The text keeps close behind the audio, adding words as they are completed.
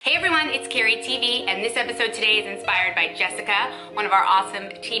Hey everyone, it's Carrie TV, and this episode today is inspired by Jessica, one of our awesome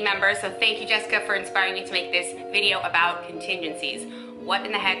team members. So thank you, Jessica, for inspiring me to make this video about contingencies. What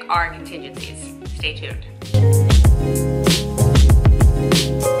in the heck are contingencies? Stay tuned.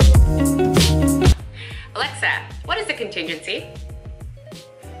 Alexa, what is a contingency?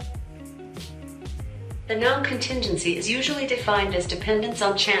 The noun contingency is usually defined as dependence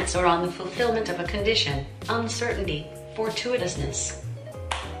on chance or on the fulfillment of a condition, uncertainty, fortuitousness.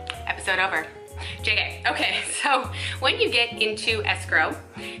 Episode over. JK. Okay, so when you get into escrow,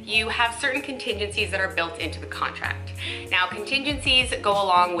 you have certain contingencies that are built into the contract. Now, contingencies go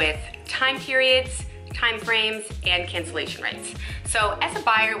along with time periods, time frames, and cancellation rights. So as a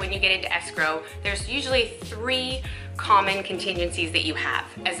buyer, when you get into escrow, there's usually three common contingencies that you have.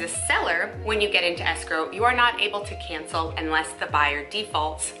 As a seller, when you get into escrow, you are not able to cancel unless the buyer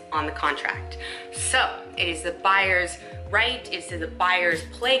defaults on the contract. So it is the buyer's right, it's the buyer's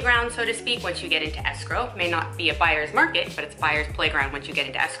playground, so to speak, once you get into escrow. It may not be a buyer's market, but it's buyer's playground once you get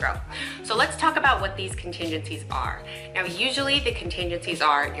into escrow. So let's talk about what these contingencies are. Now, usually the contingencies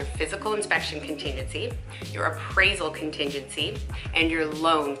are your physical inspection contingency, your appraisal contingency, and your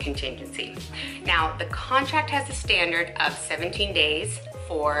loan contingency. Now, the contract has a standard of 17 days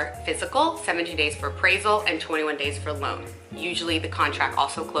for physical, 17 days for appraisal, and 21 days for loan. Usually the contract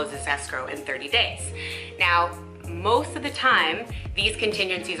also closes escrow in 30 days. Now, most of the time, these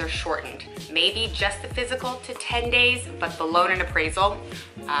contingencies are shortened. Maybe just the physical to 10 days, but the loan and appraisal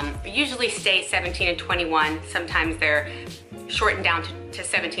usually stay 17 and 21. Sometimes they're shortened down to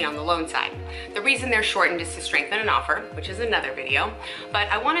 17 on the loan side. The reason they're shortened is to strengthen an offer, which is another video. But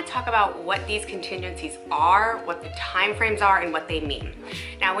I want to talk about what these contingencies are, what the time frames are, and what they mean.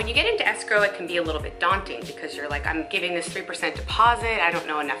 Now, when you get into escrow, it can be a little bit daunting because you're like, I'm giving this 3% deposit, I don't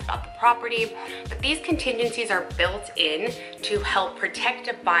know enough about the property. But these contingencies are built in to help protect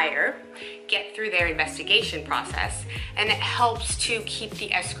a buyer get through their investigation process, and it helps to keep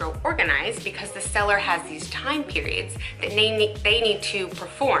the escrow organized because the seller has these time periods that they need to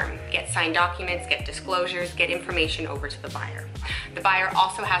perform, get signed documents, get disclosures, get information over to the buyer. The buyer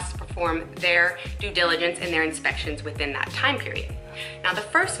also has to perform their due diligence and their inspections within that time period. Now, the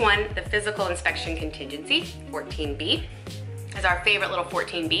first one, the physical inspection contingency, 14B, is our favorite little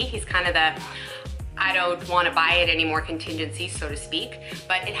 14B. He's kind of the I don't want to buy it anymore contingency, so to speak,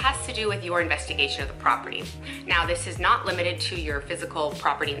 but it has to do with your investigation of the property. Now, this is not limited to your physical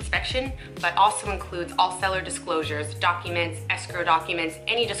property inspection, but also includes all seller disclosures, documents, escrow documents,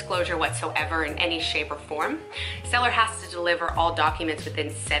 any disclosure whatsoever in any shape or form. Seller has to deliver all documents within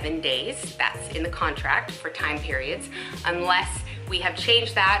 7 days. That's in the contract for time periods, unless we have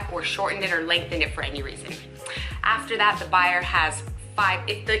changed that or shortened it or lengthened it for any reason. After that, the buyer has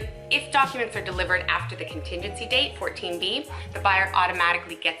if documents are delivered after the contingency date, 14B, the buyer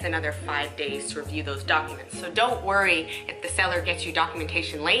automatically gets another 5 days to review those documents. So don't worry if the seller gets you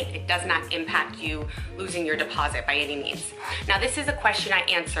documentation late. It does not impact you losing your deposit by any means. Now, this is a question I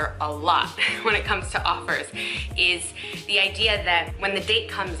answer a lot when it comes to offers, is the idea that when the date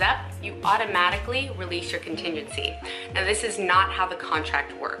comes up, you automatically release your contingency. Now, this is not how the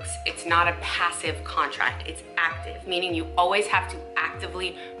contract works. It's not a passive contract, it's active, meaning you always have to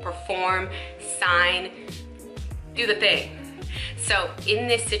actively perform, sign, do the thing. So in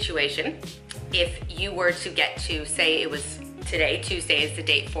this situation, if you were to get to, say it was today, Tuesday is the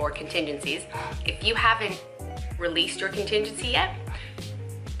date for contingencies, if you haven't released your contingency yet,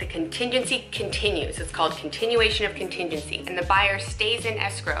 the contingency continues. It's called continuation of contingency, and the buyer stays in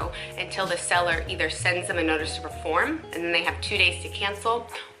escrow until the seller either sends them a notice to perform, and then they have 2 days to cancel,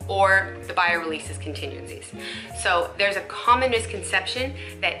 or the buyer releases contingencies. So there's a common misconception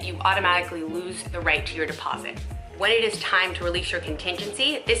that you automatically lose the right to your deposit. When it is time to release your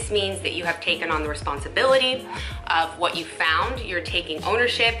contingency, this means that you have taken on the responsibility of what you found. You're taking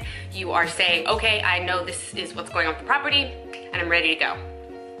ownership. You are saying, okay, I know this is what's going on with the property, and I'm ready to go.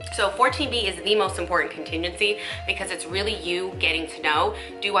 So 14B is the most important contingency because it's really you getting to know,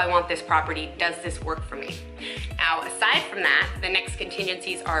 do I want this property? Does this work for me? Now, aside from that, the next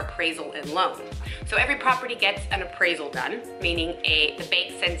contingencies are appraisal and loan. So every property gets an appraisal done, meaning the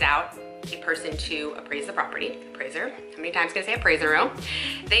bank sends out a person to appraise the property, appraiser. How many times can I say appraiser?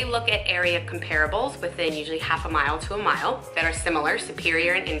 They look at area comparables within usually half a mile to a mile that are similar,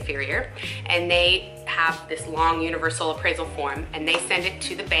 superior and inferior, and they have this long universal appraisal form, and they send it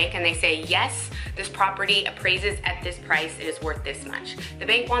to the bank and they say, yes, this property appraises at this price, it is worth this much. The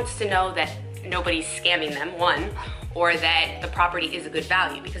bank wants to know that nobody's scamming them, one, or that the property is a good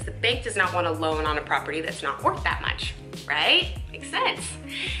value, because the bank does not want a loan on a property that's not worth that much, right? Makes sense.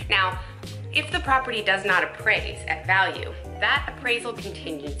 Now, if the property does not appraise at value, that appraisal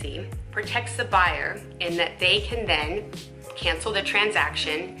contingency protects the buyer in that they can then cancel the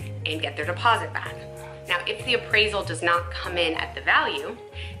transaction and get their deposit back. Now, if the appraisal does not come in at the value,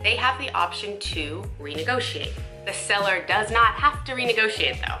 they have the option to renegotiate. The seller does not have to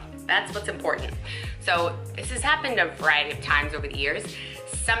renegotiate though. That's what's important. So this has happened a variety of times over the years.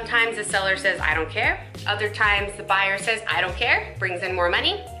 Sometimes the seller says, I don't care. Other times the buyer says, I don't care, brings in more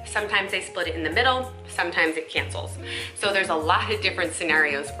money. Sometimes they split it in the middle. Sometimes it cancels. So there's a lot of different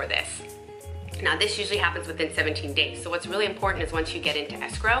scenarios for this. Now this usually happens within 17 days. So what's really important is once you get into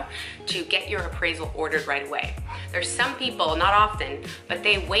escrow to get your appraisal ordered right away. There's some people, not often, but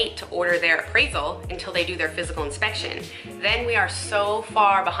they wait to order their appraisal until they do their physical inspection. Then we are so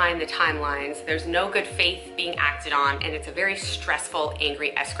far behind the timelines. There's no good faith being acted on, and it's a very stressful,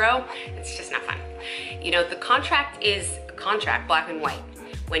 angry escrow. It's just not fun. You know, the contract is a contract, black and white.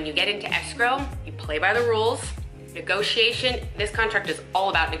 When you get into escrow, you play by the rules. Negotiation, this contract is all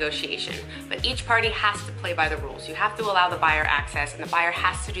about negotiation, but each party has to play by the rules. You have to allow the buyer access, and the buyer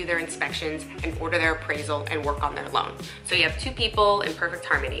has to do their inspections and order their appraisal and work on their loan. So you have two people in perfect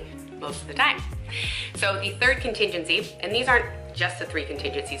harmony most of the time. So the third contingency, and these aren't just the three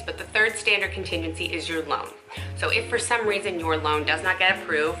contingencies, but the third standard contingency is your loan. So if for some reason your loan does not get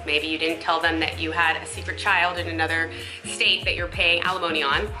approved, maybe you didn't tell them that you had a secret child in another state that you're paying alimony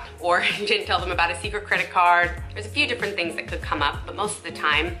on, or you didn't tell them about a secret credit card. There's a few different things that could come up, but most of the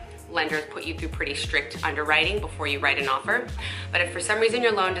time, lenders put you through pretty strict underwriting before you write an offer. But if for some reason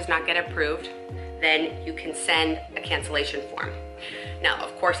your loan does not get approved, then you can send a cancellation form. Now,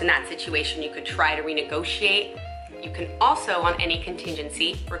 of course, in that situation, you could try to renegotiate. You can also, on any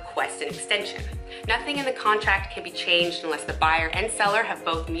contingency, request an extension. Nothing in the contract can be changed unless the buyer and seller have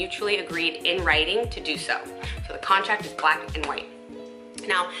both mutually agreed in writing to do so. So the contract is black and white.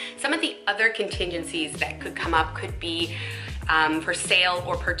 Now, some of the other contingencies that could come up could be for sale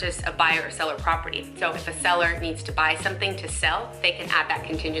or purchase of buyer or seller property. So if a seller needs to buy something to sell, they can add that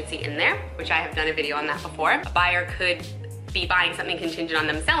contingency in there, which I have done a video on that before. A buyer could be buying something contingent on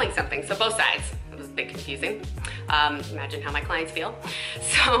them selling something, so both sides. It was a bit confusing. Imagine how my clients feel.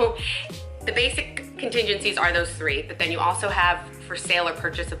 So the basic contingencies are those three, but then you also have for sale or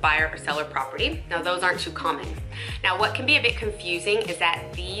purchase of buyer or seller property. Now those aren't too common. Now what can be a bit confusing is that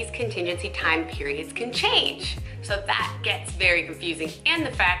these contingency time periods can change. So that gets very confusing, and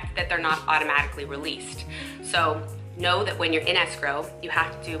the fact that they're not automatically released. So know that when you're in escrow, you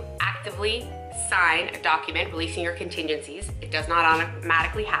have to actively sign a document releasing your contingencies. It does not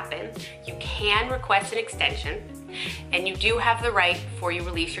automatically happen. You can request an extension, and you do have the right, before you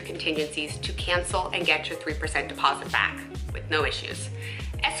release your contingencies, to cancel and get your 3% deposit back with no issues.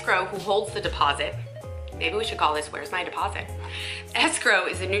 Escrow, who holds the deposit, maybe we should call this Where's My Deposit? Escrow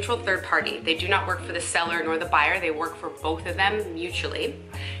is a neutral third party. They do not work for the seller nor the buyer. They work for both of them mutually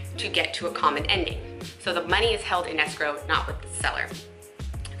to get to a common ending. So the money is held in escrow, not with the seller.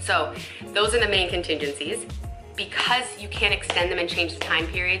 So those are the main contingencies. Because you can't extend them and change the time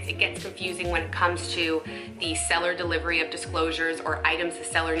periods, it gets confusing when it comes to the seller delivery of disclosures or items the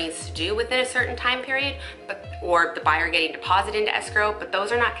seller needs to do within a certain time period, or the buyer getting deposit into escrow, but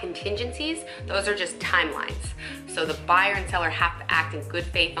those are not contingencies, those are just timelines. So the buyer and seller have to act in good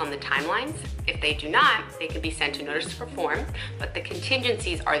faith on the timelines. If they do not, they can be sent to notice to perform, but the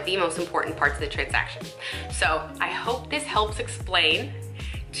contingencies are the most important parts of the transaction. So I hope this helps explain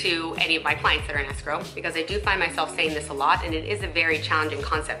to any of my clients that are in escrow, because I do find myself saying this a lot, and it is a very challenging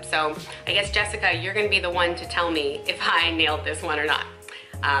concept. So I guess, Jessica, you're gonna be the one to tell me if I nailed this one or not.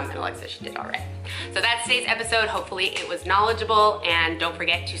 And Alexa, she did all right. So that's today's episode. Hopefully it was knowledgeable, and don't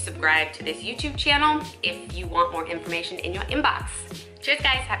forget to subscribe to this YouTube channel if you want more information in your inbox. Cheers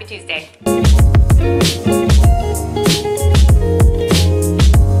guys, happy Tuesday.